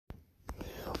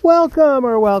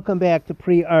Welcome back to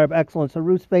Pre-Arb Excellence, a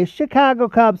roots-based Chicago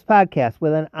Cubs podcast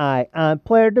with an eye on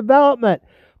player development.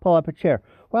 Pull up a chair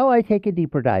while I take a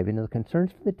deeper dive into the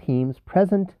concerns for the team's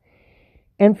present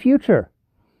and future.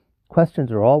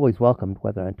 Questions are always welcomed,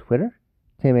 whether on Twitter,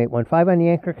 Tim815 on the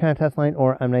Anchor Contest line,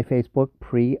 or on my Facebook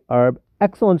Pre-Arb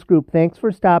Excellence group. Thanks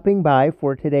for stopping by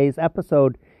for today's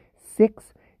episode, 6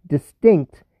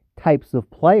 distinct types of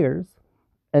players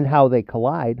and how they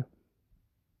collide.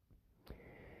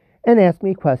 And ask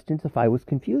me questions if I was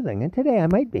confusing. And today I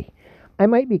might be. I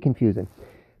might be confusing.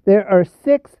 There are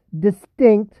 6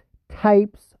 distinct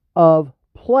types of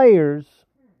players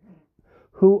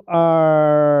who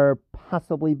are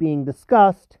possibly being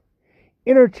discussed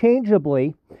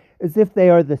interchangeably as if they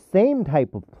are the same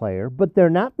type of player, but they're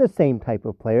not the same type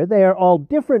of player. They are all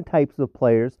different types of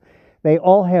players. They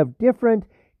all have different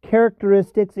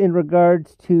characteristics in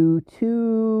regards to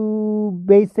 2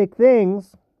 basic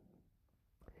things.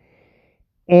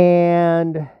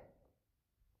 And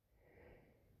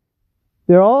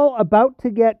they're all about to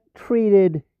get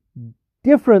treated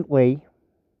differently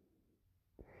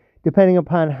depending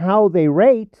upon how they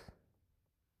rate.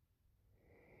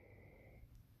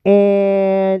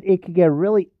 And it could get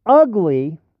really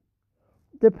ugly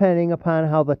depending upon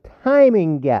how the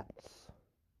timing gets.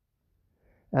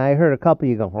 I heard a couple of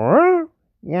you go, huh?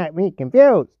 Yeah, me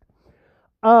confused.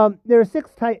 There are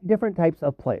 6 different types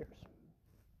of players.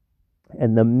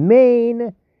 And the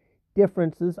main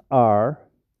differences are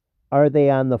they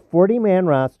on the 40-man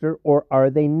roster or are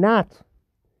they not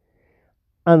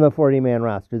on the 40-man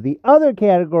roster? The other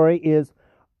category is,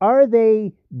 are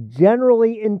they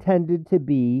generally intended to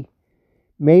be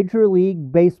Major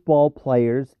League Baseball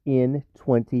players in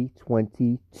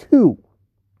 2022?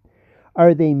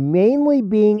 Are they mainly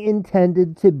being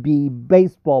intended to be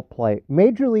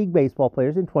Major League Baseball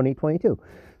players in 2022?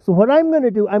 So what I'm going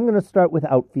to do, I'm going to start with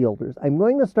outfielders. I'm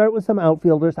going to start with some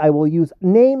outfielders. I will use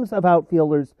names of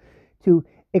outfielders to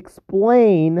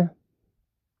explain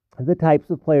the types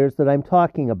of players that I'm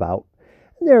talking about.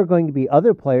 And there are going to be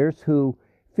other players who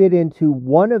fit into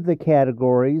one of the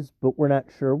categories, but we're not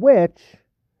sure which.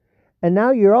 And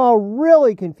now you're all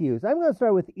really confused. I'm going to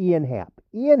start with Ian Happ.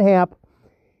 Ian Happ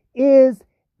is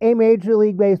a Major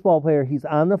League Baseball player. He's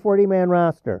on the 40-man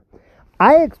roster.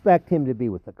 I expect him to be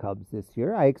with the Cubs this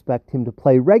year. I expect him to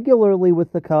play regularly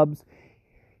with the Cubs,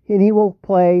 and he will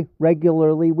play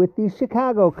regularly with the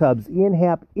Chicago Cubs. Ian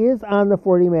Happ is on the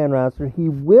 40-man roster. He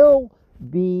will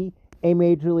be a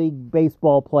Major League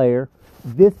Baseball player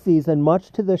this season, much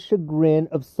to the chagrin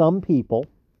of some people.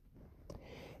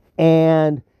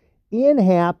 And Ian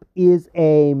Happ is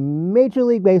a Major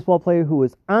League Baseball player who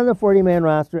is on the 40-man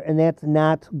roster, and that's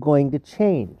not going to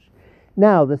change.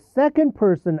 Now, the second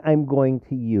person I'm going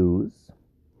to use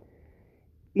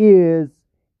is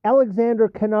Alexander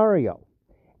Canario.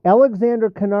 Alexander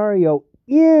Canario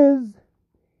is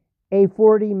a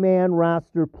 40-man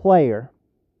roster player.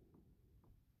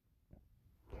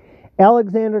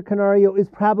 Alexander Canario is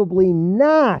probably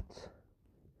not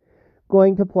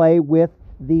going to play with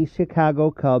the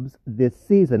Chicago Cubs this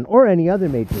season or any other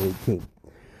Major League team.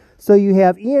 So you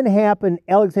have Ian Happ and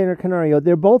Alexander Canario.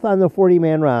 They're both on the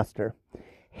 40-man roster.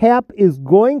 Happ is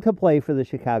going to play for the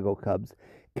Chicago Cubs.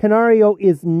 Canario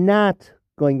is not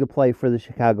going to play for the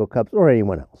Chicago Cubs or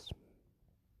anyone else.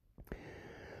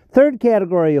 Third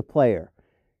category of player.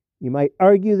 You might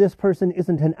argue this person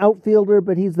isn't an outfielder,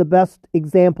 but he's the best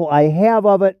example I have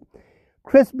of it.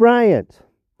 Kris Bryant.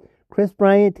 Kris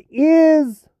Bryant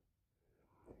is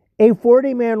a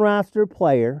 40-man roster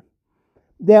player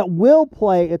that will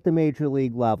play at the Major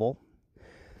League level,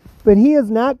 but he is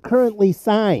not currently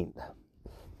signed.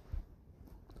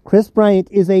 Kris Bryant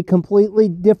is a completely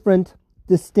different,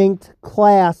 distinct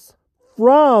class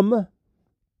from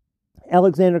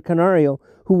Alexander Canario,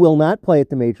 who will not play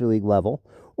at the Major League level,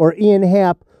 or Ian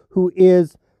Happ, who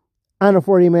is on a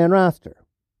 40-man roster.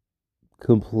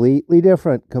 Completely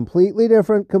different.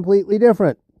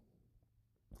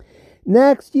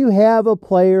 Next, you have a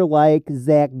player like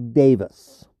Zach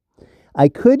Davis. I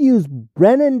could use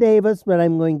Brennan Davis, but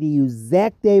I'm going to use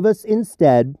Zach Davis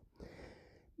instead,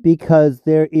 because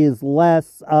there is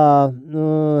less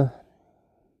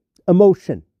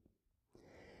emotion.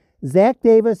 Zach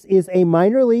Davis is a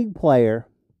minor league player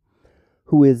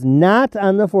who is not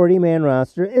on the 40-man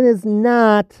roster and is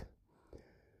not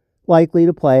likely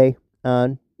to play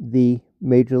on the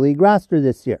Major League roster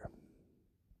this year.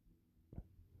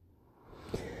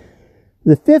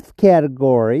 The fifth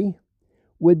category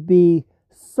would be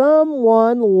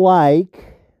someone like,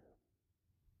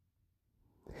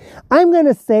 I'm going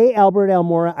to say Albert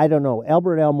Almora. I don't know.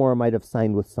 Albert Almora might have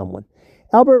signed with someone.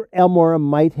 Albert Almora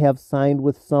might have signed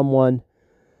with someone,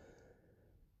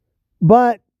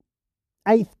 but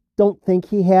I don't think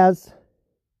he has.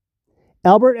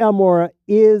 Albert Almora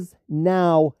is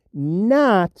now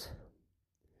not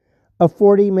a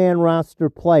 40-man roster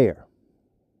player.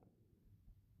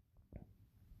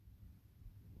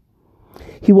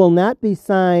 He will not be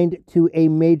signed to a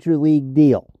major league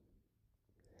deal.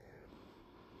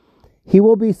 He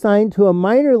will be signed to a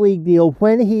minor league deal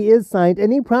when he is signed,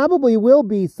 and he probably will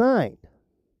be signed.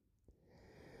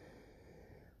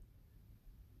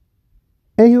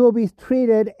 And he will be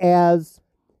treated as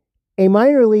a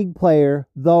minor league player,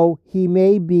 though he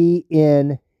may be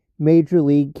in major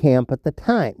league camp at the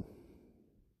time.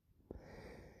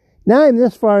 Now I'm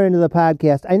this far into the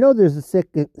podcast. I know there's a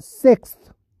sixth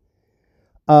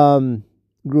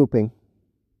grouping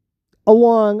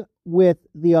along with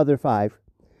the other five,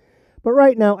 but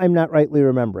right now I'm not rightly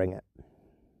remembering it.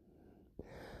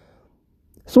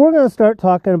 So we're going to start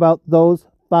talking about those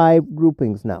five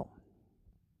groupings now.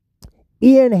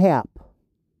 Ian Happ,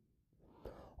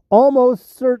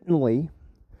 almost certainly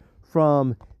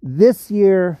from this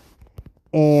year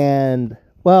and,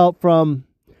 well, from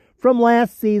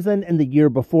last season and the year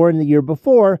before,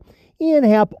 Ian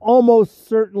Happ almost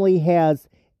certainly has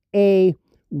a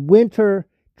winter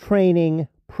training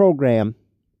program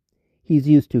he's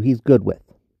used to, he's good with.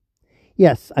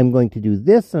 Yes, I'm going to do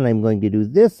this, and I'm going to do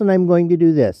this, and I'm going to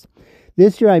do this.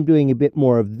 This year I'm doing a bit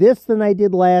more of this than I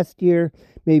did last year,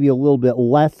 maybe a little bit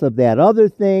less of that other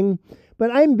thing, but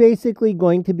I'm basically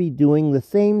going to be doing the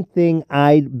same thing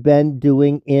I'd been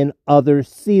doing in other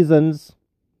seasons.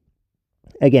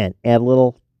 Again, add a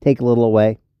little, take a little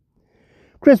away.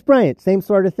 Chris Bryant, same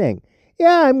sort of thing.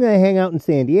 Yeah, I'm going to hang out in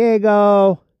San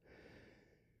Diego,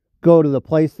 go to the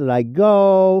place that I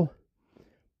go,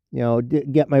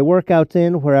 get my workouts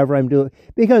in wherever I'm doing.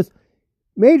 Because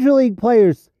major league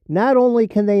players, not only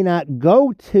can they not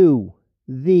go to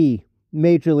the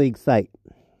major league site,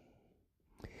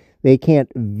 they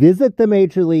can't visit the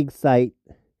major league site,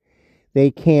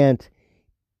 they can't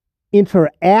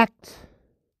interact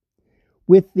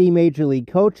with the major league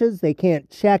coaches, they can't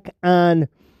check on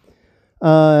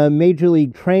major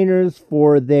league trainers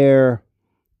for their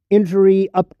injury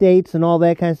updates and all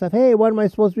that kind of stuff. Hey, what am I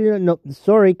supposed to be doing? No,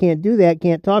 sorry, can't do that,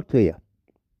 can't talk to you.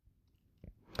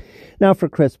 Now for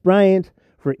Chris Bryant,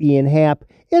 for Ian Happ,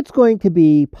 it's going to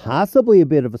be possibly a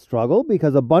bit of a struggle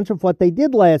because a bunch of what they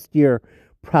did last year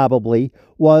probably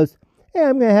was, hey,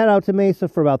 I'm going to head out to Mesa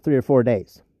for about 3 or 4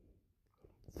 days.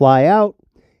 Fly out,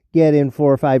 get in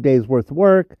 4 or 5 days worth of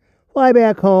work, fly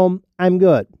back home, I'm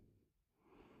good.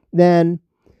 Then,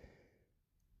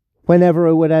 whenever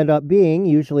it would end up being,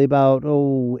 usually about,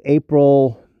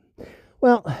 April,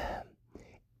 well,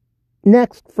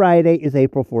 next Friday is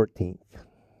April 14th.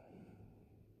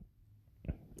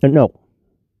 No.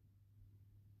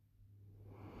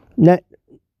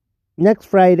 Next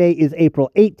Friday is April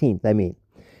 18th,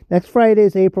 Next Friday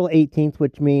is April 18th,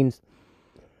 which means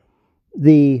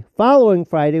the following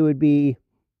Friday would be,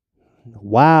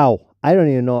 wow, I don't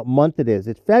even know what month it is.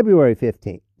 It's February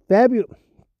 15th.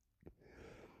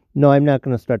 No, I'm not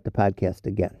going to start the podcast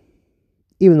again,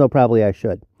 even though probably I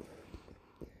should.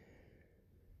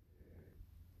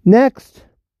 Next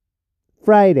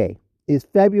Friday is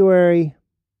February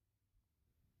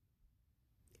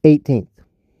 18th.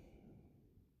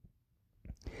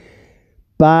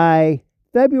 By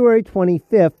February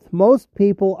 25th, most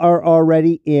people are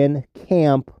already in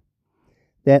camp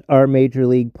that are major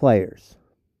league players.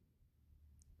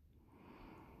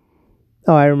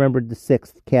 Oh, I remembered the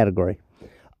sixth category.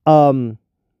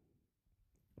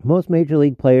 Most major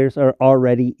league players are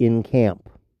already in camp.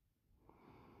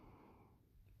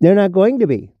 They're not going to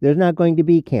be. There's not going to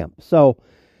be camp. So,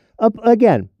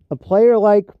 again, a player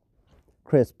like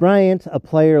Chris Bryant, a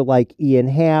player like Ian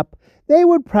Happ, they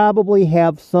would probably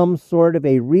have some sort of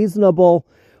a reasonable,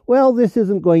 well, this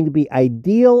isn't going to be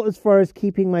ideal as far as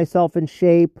keeping myself in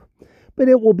shape, but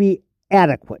it will be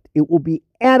adequate. It will be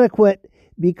adequate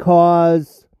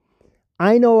because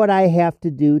I know what I have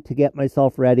to do to get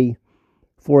myself ready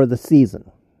for the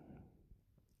season.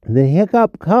 The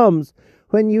hiccup comes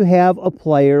when you have a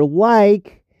player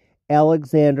like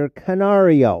Alexander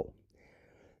Canario.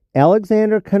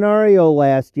 Alexander Canario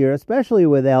last year, especially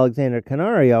with Alexander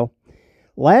Canario,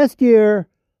 last year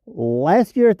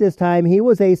at this time, he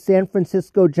was a San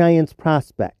Francisco Giants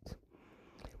prospect.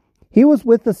 He was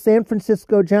with the San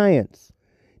Francisco Giants,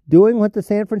 doing what the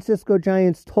San Francisco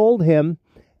Giants told him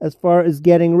as far as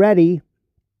getting ready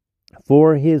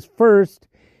for his first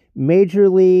major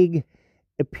league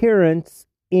appearance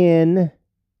on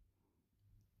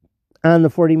the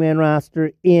 40-man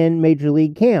roster in major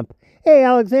league camp. hey,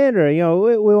 Alexander,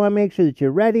 we want to make sure that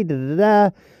you're ready,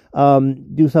 do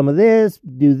some of this,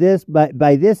 do this,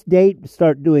 by this date,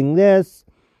 start doing this,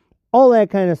 all that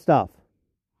kind of stuff.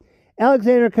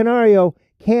 Alexander Canario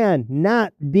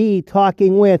cannot be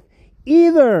talking with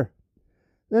either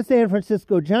the San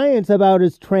Francisco Giants about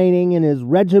his training and his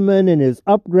regimen and his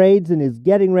upgrades and his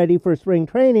getting ready for spring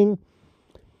training.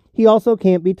 He also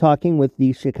can't be talking with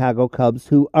the Chicago Cubs,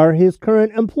 who are his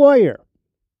current employer.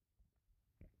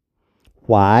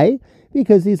 Why?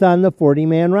 Because he's on the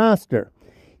 40-man roster.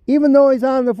 Even though he's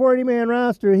on the 40-man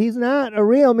roster, he's not a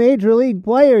real major league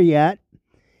player yet.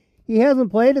 He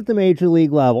hasn't played at the major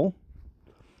league level.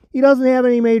 He doesn't have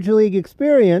any major league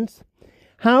experience.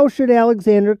 How should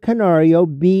Alexander Canario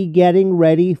be getting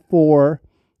ready for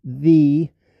the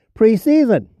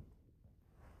preseason?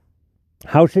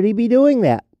 How should he be doing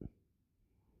that?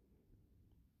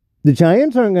 The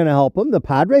Giants aren't going to help him. The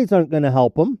Padres aren't going to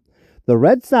help him. The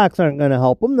Red Sox aren't going to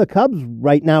help him. The Cubs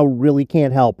right now really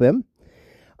can't help him.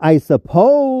 I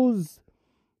suppose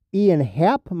Ian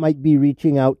Happ might be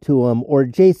reaching out to him, or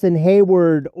Jason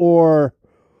Hayward, or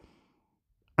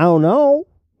I don't know.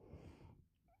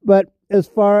 But as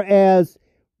far as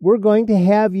we're going to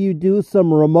have you do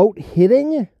some remote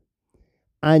hitting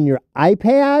on your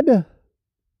iPad,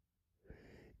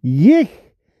 yeesh,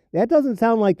 that doesn't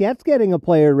sound like that's getting a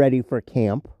player ready for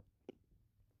camp.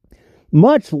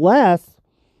 Much less,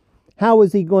 how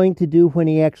is he going to do when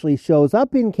he actually shows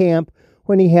up in camp,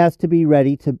 when he has to be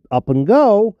ready to up and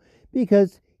go,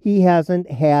 because he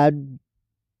hasn't had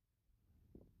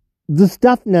the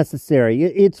stuff necessary.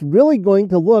 It's really going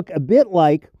to look a bit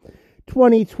like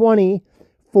 2020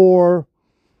 for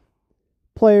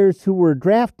players who were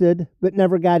drafted but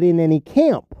never got in any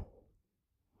camp.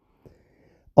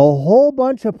 A whole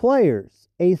bunch of players,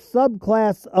 a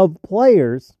subclass of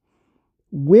players,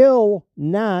 will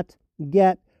not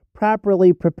get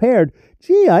properly prepared.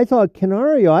 Gee, I thought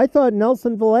Canario, I thought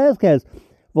Nelson Velazquez.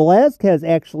 Velazquez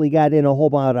actually got in a whole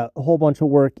bunch of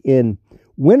work in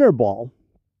winter ball.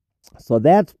 So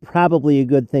that's probably a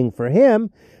good thing for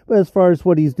him. But as far as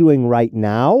what he's doing right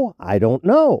now, I don't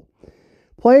know.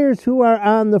 Players who are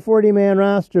on the 40-man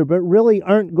roster but really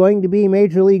aren't going to be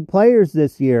major league players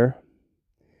this year,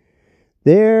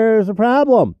 there's a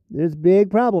problem. There's a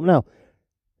big problem. Now,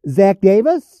 Zach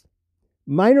Davis,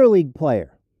 minor league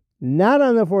player, not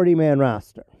on the 40-man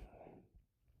roster.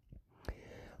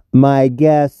 My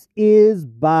guess is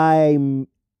by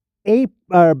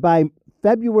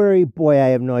February, boy, I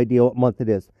have no idea what month it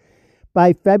is.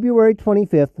 By February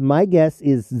 25th, my guess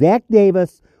is Zach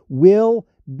Davis will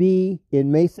be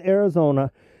in Mesa,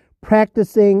 Arizona,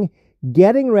 practicing,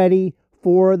 getting ready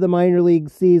for the minor league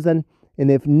season, and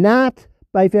if not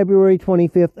by February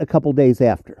 25th, a couple days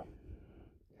after.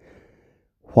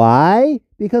 Why?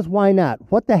 Because why not?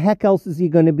 What the heck else is he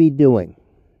going to be doing?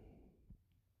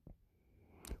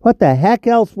 What the heck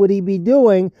else would he be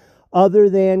doing other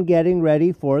than getting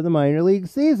ready for the minor league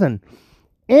season?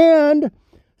 And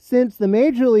since the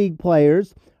major league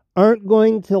players aren't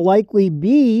going to likely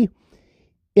be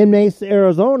in Mesa,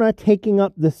 Arizona, taking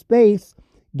up the space,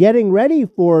 getting ready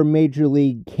for major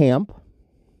league camp,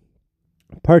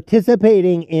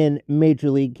 participating in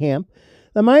major league camp,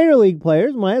 the minor league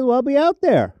players might as well be out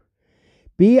there.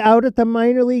 Be out at the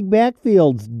minor league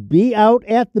backfields. Be out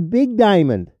at the big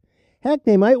diamond. Heck,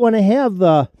 they might want to have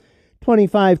the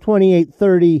 25, 28,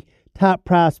 30 top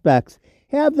prospects.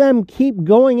 Have them keep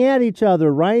going at each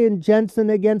other. Ryan Jensen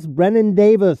against Brennan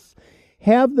Davis.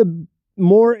 Have the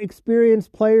more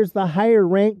experienced players, the higher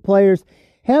ranked players,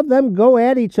 have them go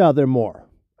at each other more.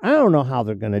 I don't know how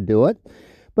they're going to do it,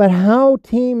 but how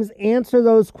teams answer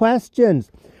those questions.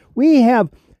 We have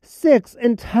 6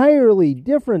 entirely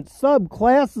different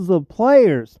subclasses of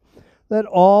players that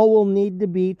all will need to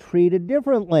be treated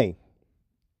differently.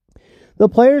 The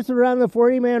players that are on the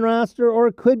 40-man roster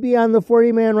or could be on the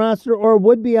 40-man roster or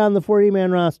would be on the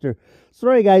 40-man roster.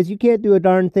 Sorry, guys, you can't do a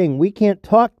darn thing. We can't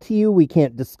talk to you. We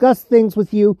can't discuss things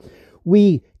with you.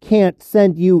 We can't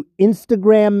send you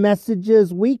Instagram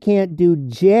messages. We can't do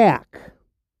jack.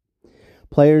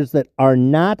 Players that are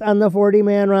not on the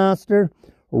 40-man roster,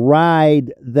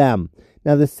 ride them.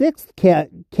 Now, the 6th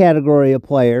category of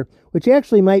player, which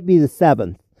actually might be the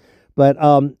 7th, but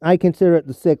I consider it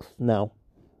the 6th now,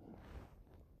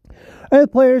 are the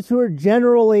players who are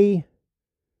generally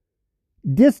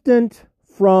distant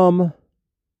from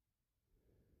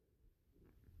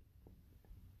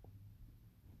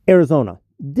Arizona.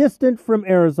 Distant from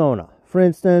Arizona. For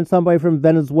instance, somebody from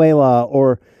Venezuela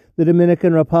or the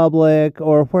Dominican Republic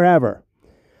or wherever.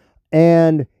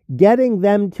 And getting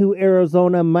them to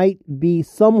Arizona might be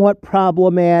somewhat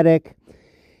problematic.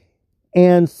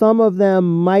 And some of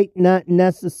them might not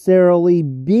necessarily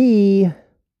be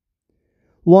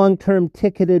long-term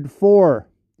ticketed for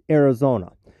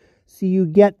Arizona. So you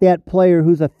get that player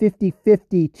who's a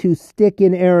 50-50 to stick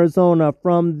in Arizona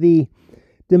from the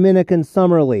Dominican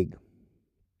Summer League.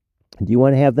 Do you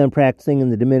want to have them practicing in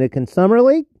the Dominican Summer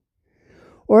League?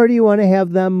 Or do you want to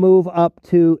have them move up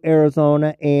to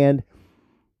Arizona and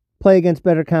play against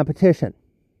better competition?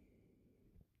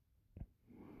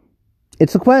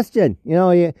 It's a question. You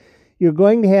know, you're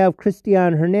going to have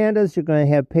Cristian Hernandez. You're going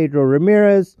to have Pedro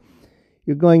Ramirez.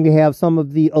 You're going to have some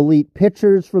of the elite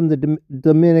pitchers from the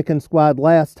Dominican squad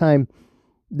last time.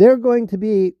 They're going to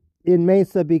be in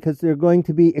Mesa because they're going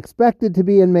to be expected to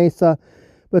be in Mesa.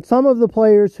 But some of the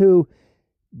players who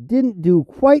didn't do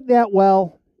quite that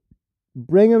well,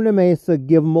 bring them to Mesa,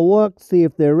 give them a look, see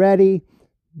if they're ready.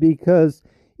 Because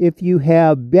if you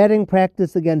have batting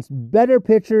practice against better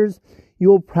pitchers,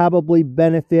 you'll probably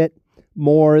benefit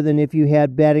more than if you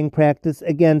had batting practice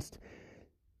against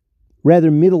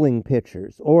rather middling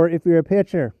pitchers. Or if you're a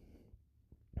pitcher,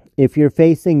 if you're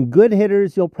facing good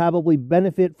hitters, you'll probably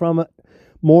benefit from it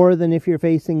more than if you're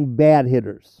facing bad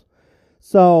hitters.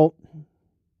 So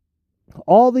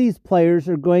all these players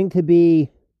are going to be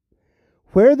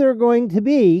where they're going to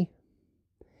be,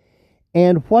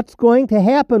 and what's going to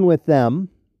happen with them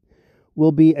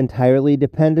will be entirely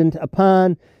dependent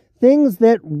upon things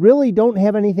that really don't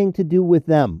have anything to do with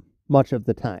them much of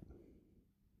the time.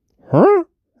 Huh?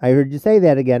 I heard you say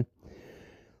that again.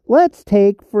 Let's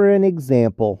take, for an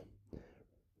example,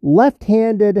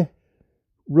 left-handed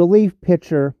relief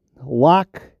pitcher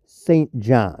Locke St.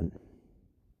 John.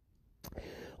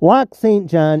 Locke St.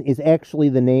 John is actually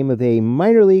the name of a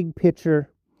minor league pitcher.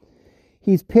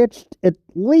 He's pitched at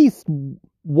least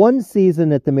one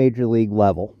season at the major league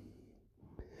level.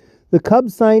 The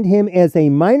Cubs signed him as a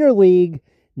minor league,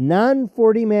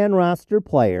 non-40-man roster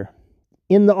player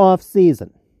in the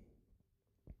offseason.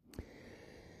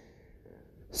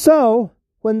 So,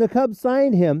 when the Cubs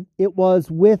signed him, it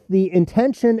was with the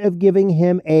intention of giving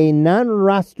him a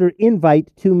non-roster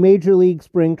invite to Major League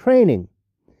Spring Training,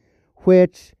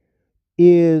 which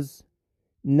is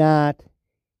not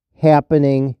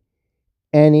happening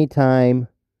anytime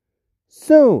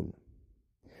soon.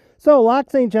 So, Locke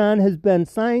St. John has been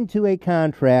signed to a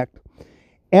contract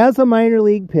as a minor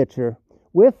league pitcher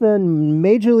with a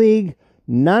Major League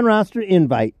non-roster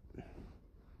invite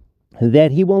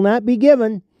that he will not be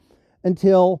given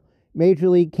until Major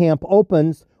League Camp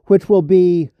opens, which will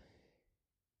be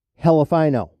hell if I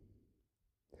know.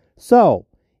 So,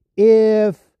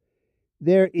 if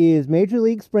there is Major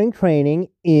League Spring Training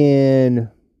in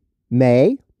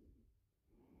May,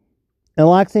 and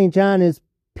Locke St. John is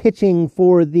pitching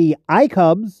for the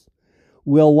iCubs,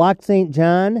 will Locke St.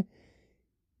 John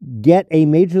get a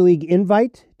Major League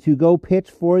invite to go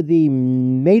pitch for the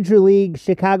Major League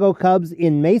Chicago Cubs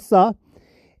in Mesa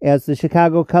as the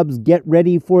Chicago Cubs get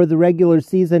ready for the regular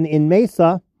season in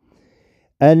Mesa?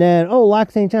 And then,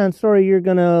 Locke St. John, sorry, you're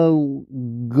going to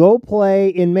go play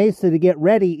in Mesa to get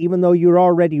ready, even though you're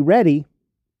already ready.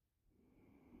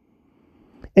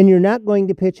 And you're not going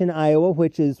to pitch in Iowa,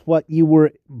 which is what you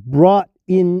were brought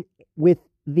in with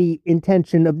the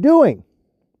intention of doing.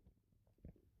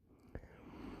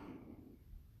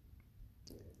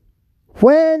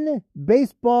 When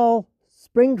baseball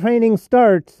spring training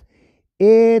starts,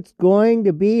 it's going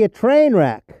to be a train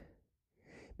wreck,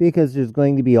 because there's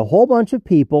going to be a whole bunch of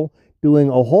people doing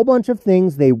a whole bunch of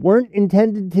things they weren't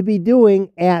intended to be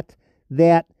doing at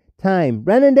that time.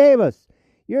 Brennan Davis,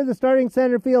 you're the starting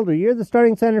center fielder. You're the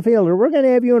starting center fielder. We're going to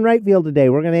have you in right field today.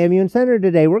 We're going to have you in center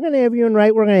today. We're going to have you in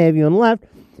right. We're going to have you in left.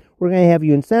 We're going to have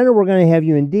you in center. We're going to have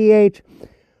you in DH.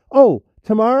 Oh,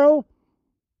 tomorrow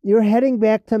you're heading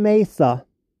back to Mesa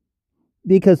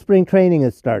because spring training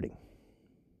is starting.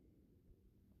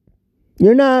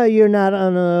 You're not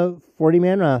on a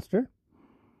 40-man roster.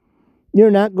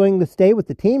 You're not going to stay with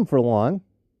the team for long.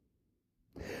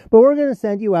 But we're going to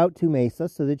send you out to Mesa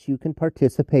so that you can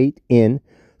participate in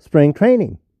spring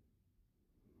training.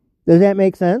 Does that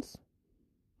make sense?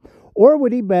 Or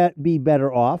would he be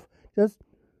better off just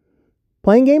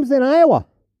playing games in Iowa?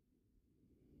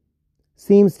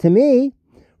 Seems to me,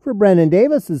 for Brennan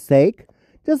Davis's sake,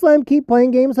 just let him keep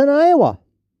playing games in Iowa.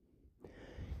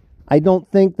 I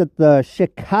don't think that the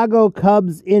Chicago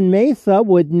Cubs in Mesa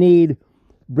would need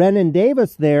Brennan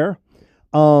Davis there,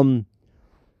 shagging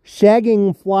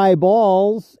fly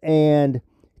balls and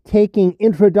taking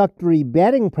introductory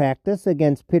batting practice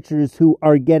against pitchers who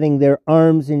are getting their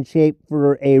arms in shape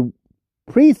for a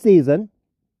preseason,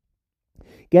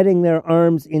 getting their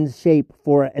arms in shape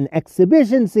for an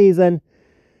exhibition season.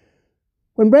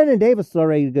 when Brendan Davis is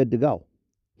already good to go.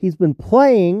 He's been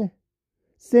playing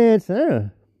since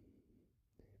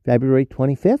February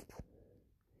 25th,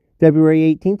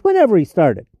 February 18th, whenever he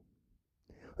started.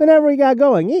 Whenever he got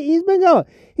going, he's been going.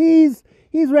 He's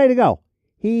ready to go.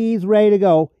 He's ready to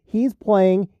go. He's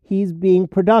playing. He's being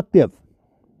productive.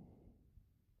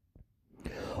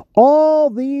 All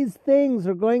these things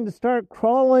are going to start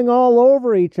crawling all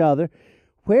over each other.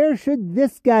 Where should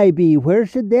this guy be? Where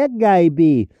should that guy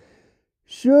be?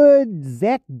 Should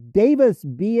Zach Davis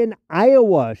be in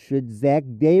Iowa? Should Zach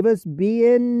Davis be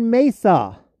in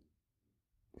Mesa?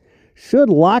 Should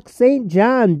Locke St.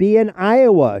 John be in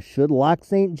Iowa? Should Locke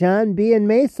St. John be in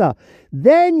Mesa?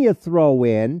 Then you throw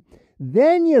in,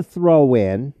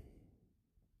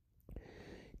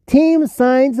 team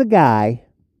signs a guy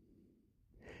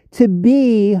to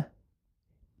be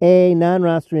a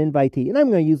non-roster invitee. And I'm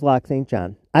going to use Locke St.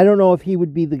 John. I don't know if he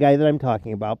would be the guy that I'm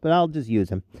talking about, but I'll just use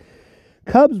him.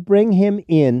 Cubs bring him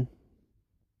in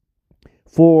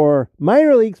for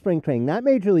minor league spring training, not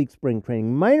major league spring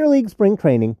training, minor league spring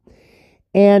training.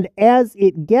 And as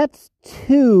it gets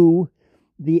to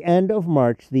the end of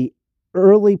March, the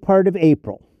early part of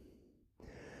April,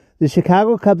 the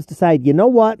Chicago Cubs decide, you know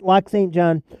what, Locke St.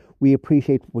 John, we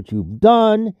appreciate what you've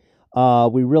done.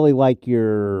 We really like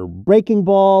your breaking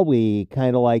ball. We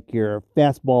kind of like your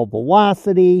fastball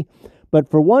velocity.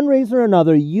 But for one reason or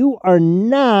another, you are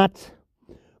not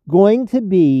going to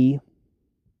be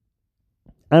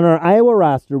on our Iowa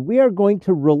roster. We are going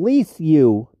to release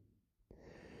you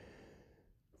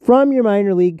from your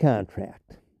minor league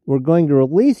contract. We're going to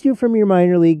release you from your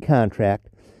minor league contract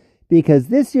because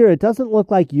this year it doesn't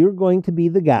look like you're going to be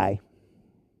the guy.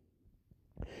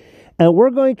 And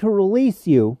we're going to release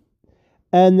you.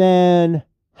 And then,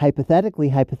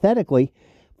 hypothetically,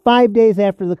 5 days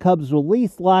after the Cubs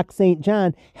release Locke St.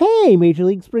 John, hey, Major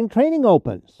League Spring Training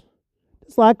opens.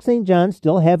 Does Locke St. John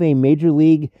still have a Major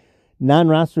League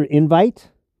non-roster invite,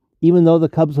 even though the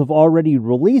Cubs have already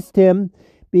released him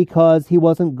because he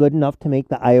wasn't good enough to make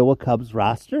the Iowa Cubs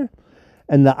roster?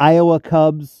 And the Iowa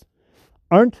Cubs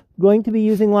aren't going to be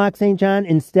using Locke St. John.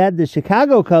 Instead, the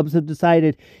Chicago Cubs have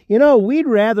decided, we'd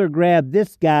rather grab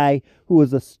this guy who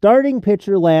was a starting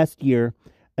pitcher last year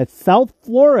at South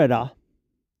Florida,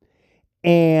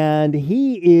 and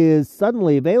he is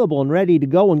suddenly available and ready to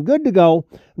go and good to go.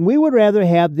 And we would rather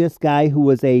have this guy who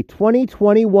was a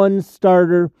 2021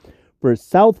 starter for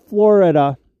South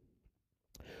Florida.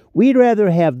 We'd rather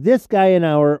have this guy in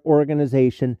our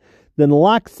organization than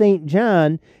Locke St.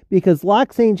 John, because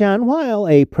Locke St. John, while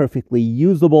a perfectly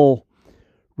usable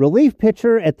relief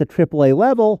pitcher at the AAA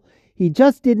level, he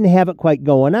just didn't have it quite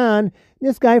going on.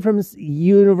 This guy from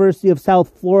University of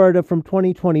South Florida from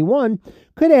 2021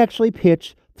 could actually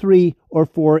pitch 3 or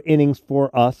 4 innings for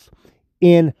us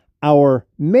in our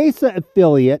Mesa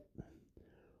affiliate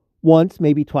once,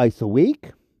 maybe twice a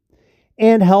week,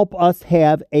 and help us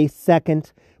have a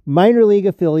second minor league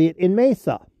affiliate in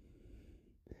Mesa.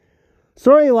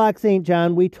 Sorry, Locke St.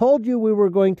 John, we told you we were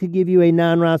going to give you a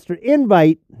non-roster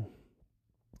invite,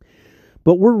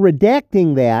 but we're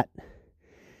redacting that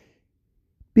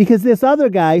because this other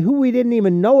guy, who we didn't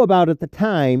even know about at the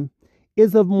time,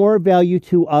 is of more value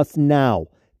to us now.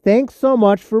 Thanks so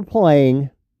much for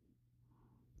playing.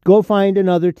 Go find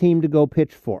another team to go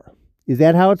pitch for. Is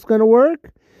that how it's going to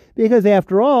work? Because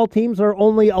after all, teams are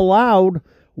only allowed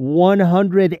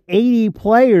 180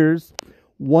 players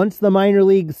once the minor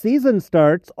league season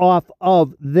starts off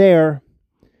of their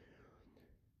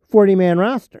 40-man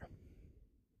roster.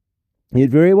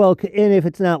 It very well could, and if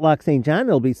it's not Locke St. John,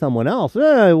 it'll be someone else.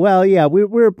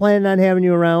 We're planning on having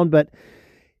you around, but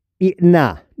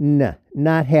not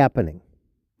happening.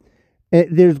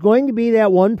 There's going to be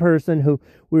that one person who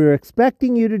we're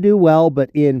expecting you to do well,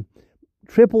 but in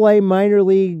AAA minor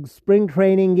league spring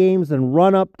training games and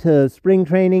run up to spring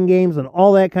training games and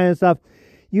all that kind of stuff,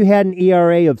 you had an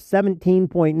ERA of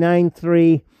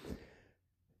 17.93.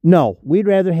 No, we'd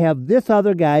rather have this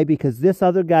other guy because this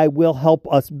other guy will help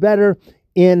us better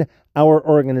in our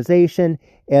organization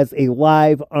as a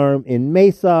live arm in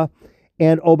Mesa.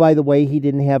 And, oh, by the way, he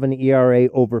didn't have an ERA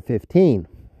over 15.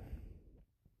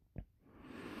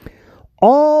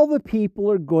 All the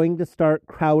people are going to start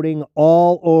crowding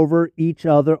all over each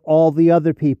other, all the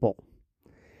other people.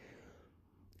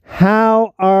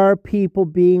 How are people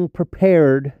being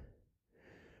prepared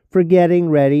for getting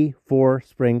ready for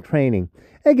spring training?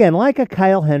 Again, like a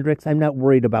Kyle Hendricks, I'm not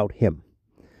worried about him.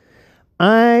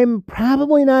 I'm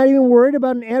probably not even worried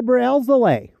about an Adbert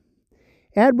Alzolay.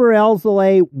 Adbert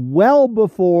Alzolay, well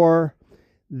before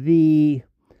the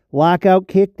lockout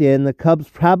kicked in, the Cubs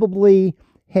probably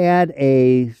had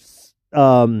a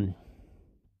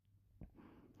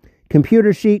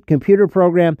computer sheet, computer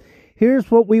program.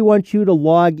 Here's what we want you to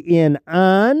log in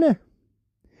on.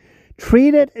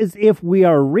 Treat it as if we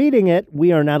are reading it.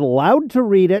 We are not allowed to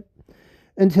read it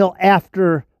until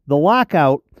after the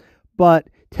lockout, but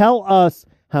tell us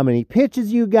how many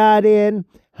pitches you got in,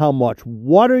 how much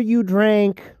water you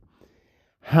drank,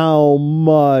 how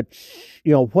much,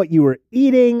 what you were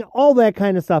eating, all that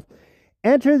kind of stuff.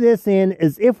 Enter this in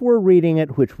as if we're reading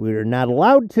it, which we're not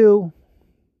allowed to.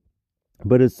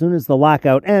 But as soon as the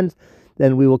lockout ends,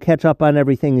 then we will catch up on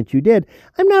everything that you did.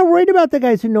 I'm not worried about the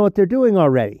guys who know what they're doing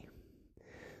already.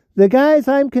 The guys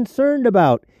I'm concerned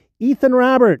about, Ethan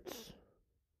Roberts.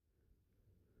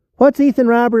 What's Ethan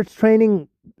Roberts' training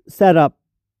setup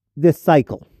this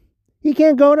cycle? He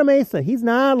can't go to Mesa. He's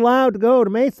not allowed to go to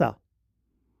Mesa.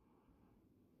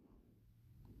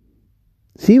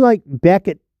 Is he like back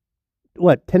at,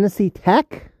 Tennessee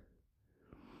Tech?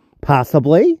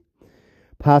 Possibly.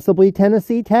 Possibly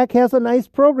Tennessee Tech has a nice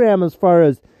program as far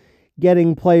as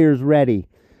getting players ready.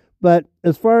 But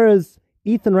as far as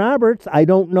Ethan Roberts, I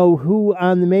don't know who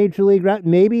on the Major League,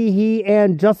 maybe he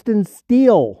and Justin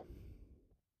Steele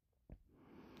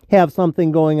have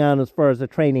something going on as far as a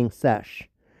training sesh.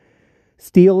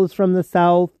 Steele is from the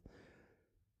South.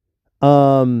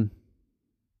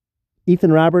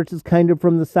 Ethan Roberts is kind of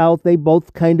from the South. They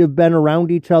both kind of been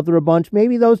around each other a bunch.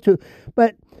 Maybe those two.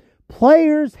 But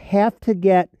players have to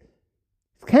get,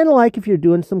 it's kind of like if you're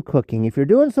doing some cooking. If you're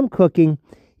doing some cooking,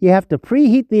 you have to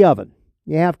preheat the oven.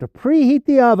 You have to preheat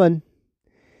the oven.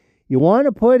 You want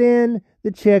to put in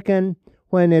the chicken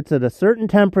when it's at a certain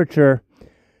temperature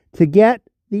to get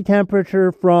the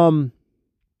temperature from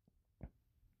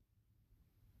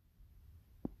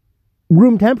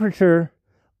room temperature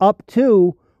up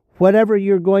to whatever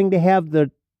you're going to have the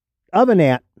oven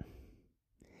at.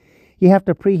 You have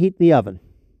to preheat the oven.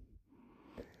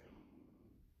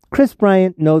 Chris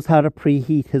Bryant knows how to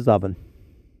preheat his oven.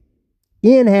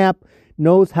 Ian Happ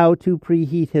knows how to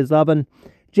preheat his oven.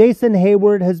 Jason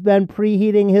Hayward has been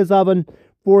preheating his oven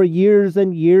for years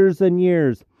and years and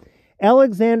years.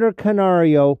 Alexander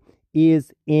Canario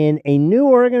is in a new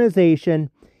organization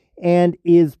and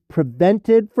is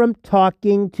prevented from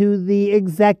talking to the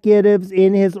executives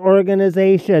in his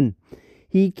organization.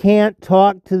 He can't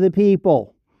talk to the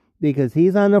people because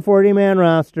he's on the 40-man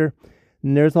roster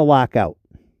and there's a lockout.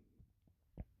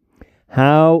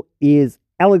 How is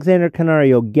Alexander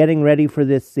Canario getting ready for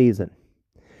this season?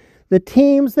 The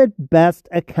teams that best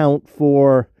account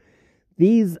for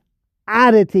these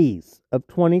oddities of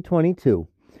 2022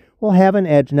 will have an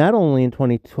edge not only in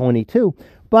 2022,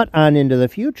 but on into the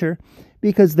future,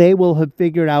 because they will have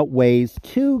figured out ways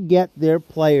to get their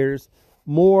players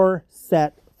more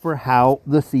set for how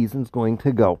the season's going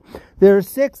to go. There are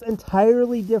 6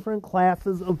 entirely different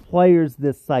classes of players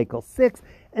this cycle. 6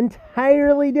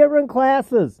 entirely different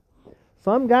classes.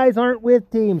 Some guys aren't with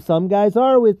teams. Some guys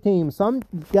are with teams. Some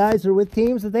guys are with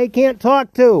teams that they can't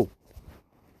talk to.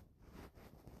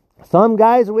 Some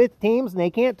guys are with teams and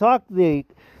they can't talk to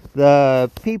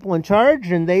the people in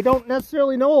charge, and they don't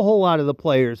necessarily know a whole lot of the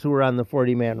players who are on the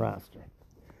 40-man roster.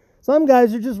 Some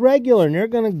guys are just regular, and they're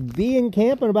going to be in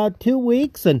camp in about 2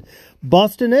 weeks and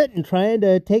busting it and trying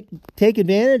to take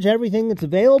advantage of everything that's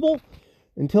available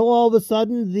until all of a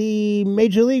sudden the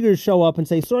major leaguers show up and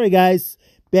say, sorry guys,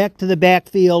 back to the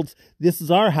backfields, this is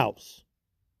our house.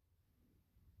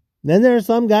 Then there are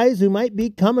some guys who might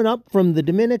be coming up from the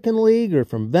Dominican League or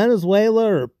from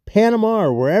Venezuela or Panama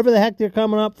or wherever the heck they're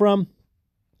coming up from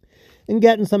and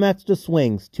getting some extra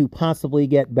swings to possibly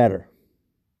get better.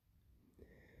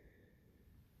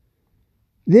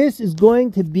 This is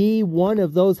going to be one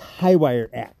of those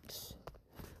high-wire acts.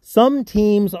 Some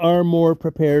teams are more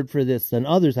prepared for this than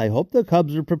others. I hope the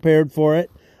Cubs are prepared for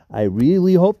it. I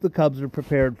really hope the Cubs are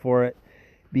prepared for it,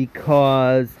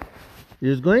 because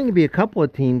there's going to be a couple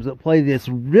of teams that play this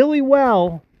really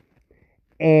well.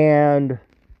 And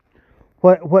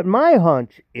what my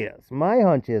hunch is,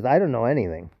 I don't know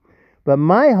anything, but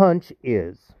my hunch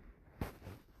is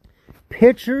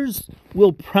pitchers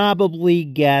will probably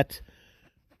get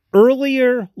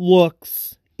earlier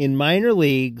looks in minor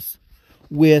leagues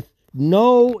with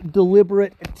no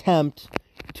deliberate attempt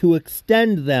to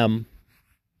extend them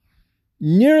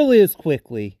nearly as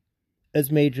quickly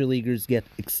as major leaguers get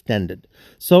extended.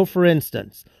 So, for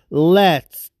instance,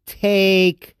 let's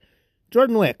take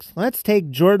Jordan Wicks.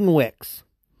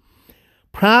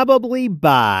 Probably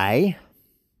by...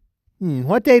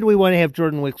 what day do we want to have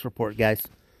Jordan Wicks report, guys?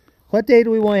 What day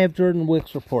do we want to have Jordan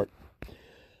Wicks report?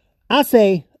 I'll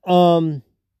say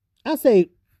February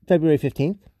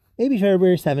 15th, maybe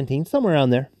February 17th, somewhere around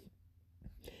there.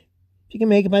 If you can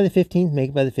make it by the 15th, make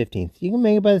it by the 15th. You can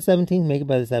make it by the 17th, make it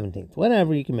by the 17th.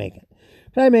 Whatever, you can make it.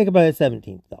 Try to make it by the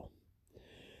 17th, though.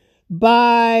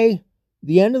 By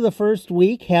the end of the first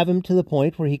week, have him to the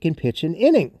point where he can pitch an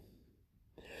inning.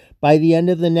 By the end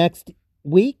of the next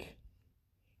week,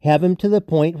 have him to the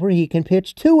point where he can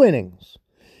pitch 2 innings.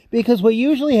 Because what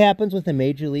usually happens with a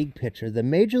major league pitcher, the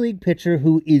major league pitcher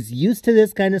who is used to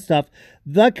this kind of stuff,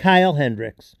 the Kyle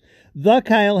Hendricks,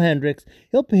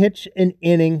 he'll pitch an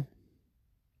inning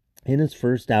in his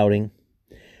first outing.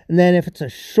 And then if it's a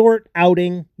short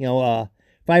outing, a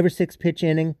 5 or 6 pitch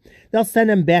inning, they'll send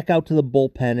him back out to the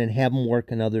bullpen and have him work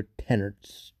another 10 or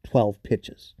 12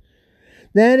 pitches.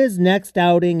 Then his next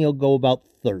outing, he'll go about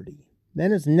 30. Then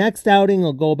his next outing,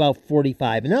 he'll go about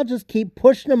 45. And they'll just keep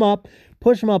pushing him up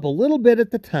a little bit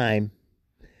at the time.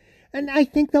 And I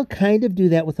think they'll kind of do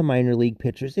that with the minor league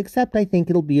pitchers, except I think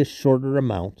it'll be a shorter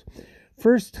amount.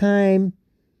 First time,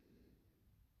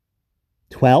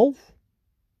 12,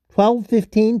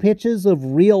 15 pitches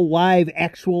of real, live,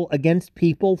 actual against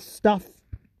people stuff.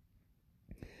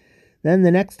 Then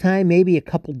the next time, maybe a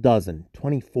couple dozen,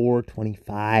 24,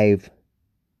 25.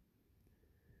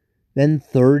 Then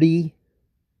 30.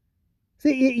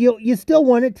 See, you still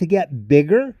want it to get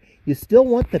bigger. You still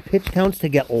want the pitch counts to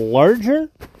get larger.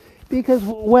 Because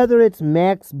whether it's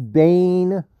Max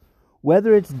Bain,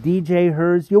 whether it's DJ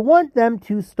Herz, you want them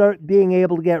to start being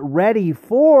able to get ready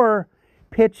for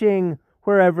pitching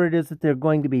wherever it is that they're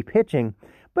going to be pitching.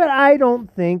 But I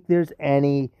don't think there's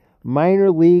any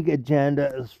minor league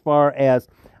agenda as far as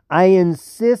I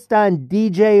insist on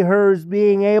DJ Herz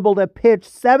being able to pitch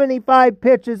 75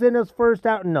 pitches in his first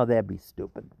out. No, that'd be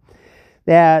stupid.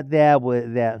 Have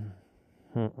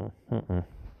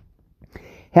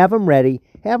him ready.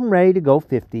 Have him ready to go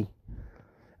 50.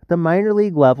 At the minor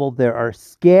league level, there are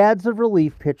scads of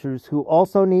relief pitchers who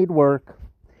also need work.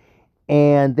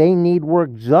 And they need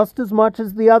work just as much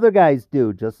as the other guys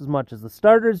do. Just as much as the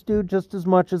starters do. Just as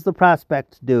much as the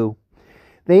prospects do.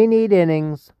 They need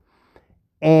innings.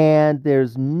 And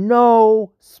there's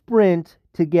no sprint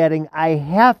to getting. I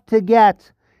have to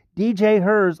get DJ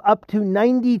Herz up to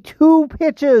 92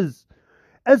 pitches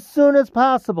as soon as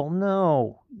possible.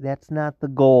 No, that's not the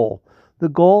goal. The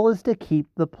goal is to keep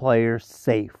the player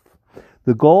safe.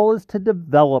 The goal is to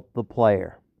develop the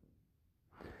player.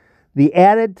 The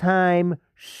added time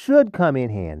should come in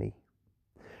handy.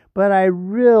 But I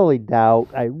really doubt,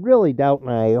 and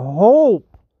I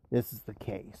hope this is the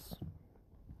case.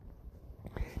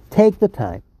 Take the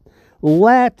time.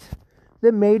 Let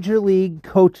the major league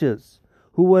coaches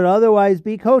who would otherwise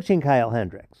be coaching Kyle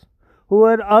Hendricks, who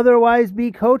would otherwise be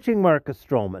coaching Marcus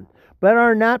Stroman, but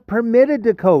are not permitted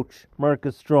to coach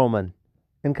Marcus Stroman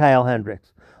and Kyle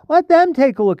Hendricks. Let them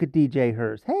take a look at DJ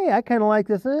Herz. Hey, I kind of like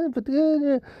this. But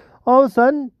all of a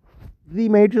sudden, the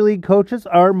major league coaches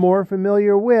are more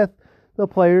familiar with the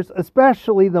players,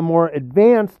 especially the more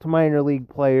advanced minor league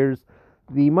players,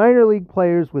 the minor league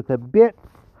players with a bit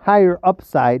higher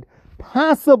upside,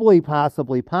 possibly,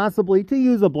 to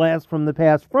use a blast from the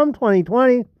past from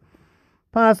 2020,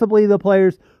 possibly the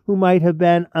players who might have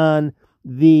been on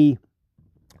the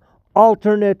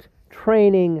alternate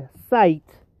training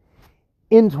site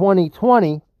in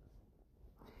 2020,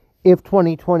 if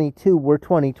 2022 were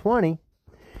 2020,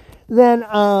 then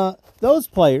those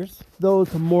players,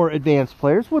 those more advanced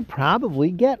players, would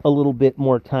probably get a little bit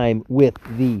more time with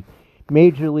the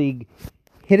major league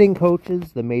hitting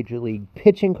coaches, the major league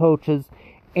pitching coaches,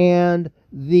 and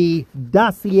the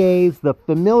dossiers, the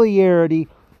familiarity,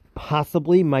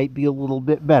 possibly might be a little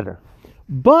bit better.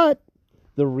 But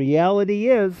the reality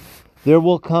is, there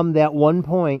will come that one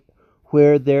point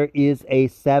where there is a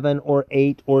 7 or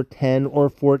 8 or 10 or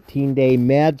 14 day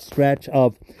mad stretch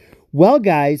of, well,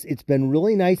 guys, it's been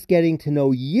really nice getting to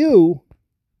know you,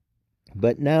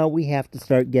 but now we have to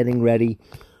start getting ready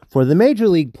for the major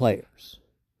league players.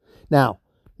 Now,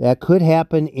 that could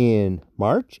happen in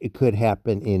March. It could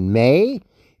happen in May.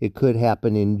 It could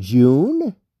happen in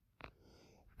June.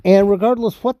 And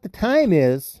regardless what the time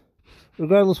is,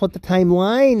 regardless what the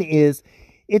timeline is,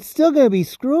 it's still going to be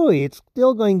screwy. It's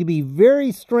still going to be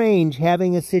very strange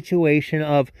having a situation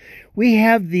of, we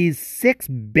have these 6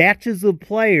 batches of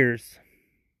players.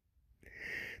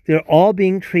 They're all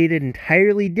being treated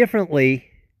entirely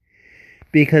differently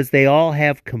because they all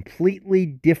have completely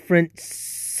different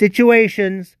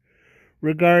situations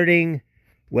regarding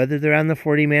whether they're on the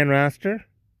 40-man roster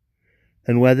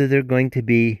and whether they're going to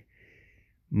be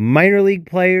minor league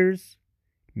players,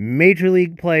 major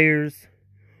league players,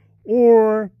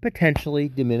 or potentially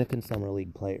Dominican Summer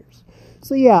League players.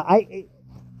 So yeah,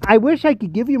 I wish I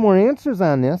could give you more answers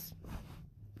on this,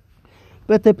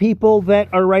 But the people that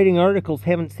are writing articles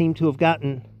haven't seemed to have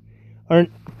gotten as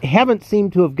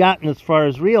far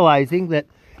as realizing that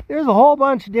there's a whole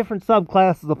bunch of different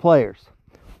subclasses of players.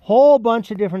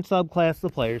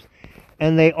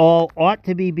 And they all ought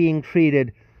to be being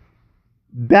treated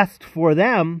best for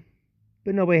them,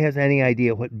 but nobody has any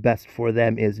idea what best for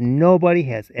them is. Nobody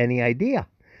has any idea.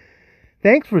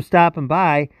 Thanks for stopping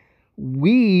by.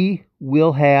 We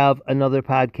will have another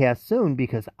podcast soon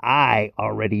because I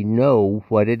already know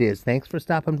what it is. Thanks for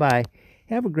stopping by.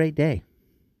 Have a great day.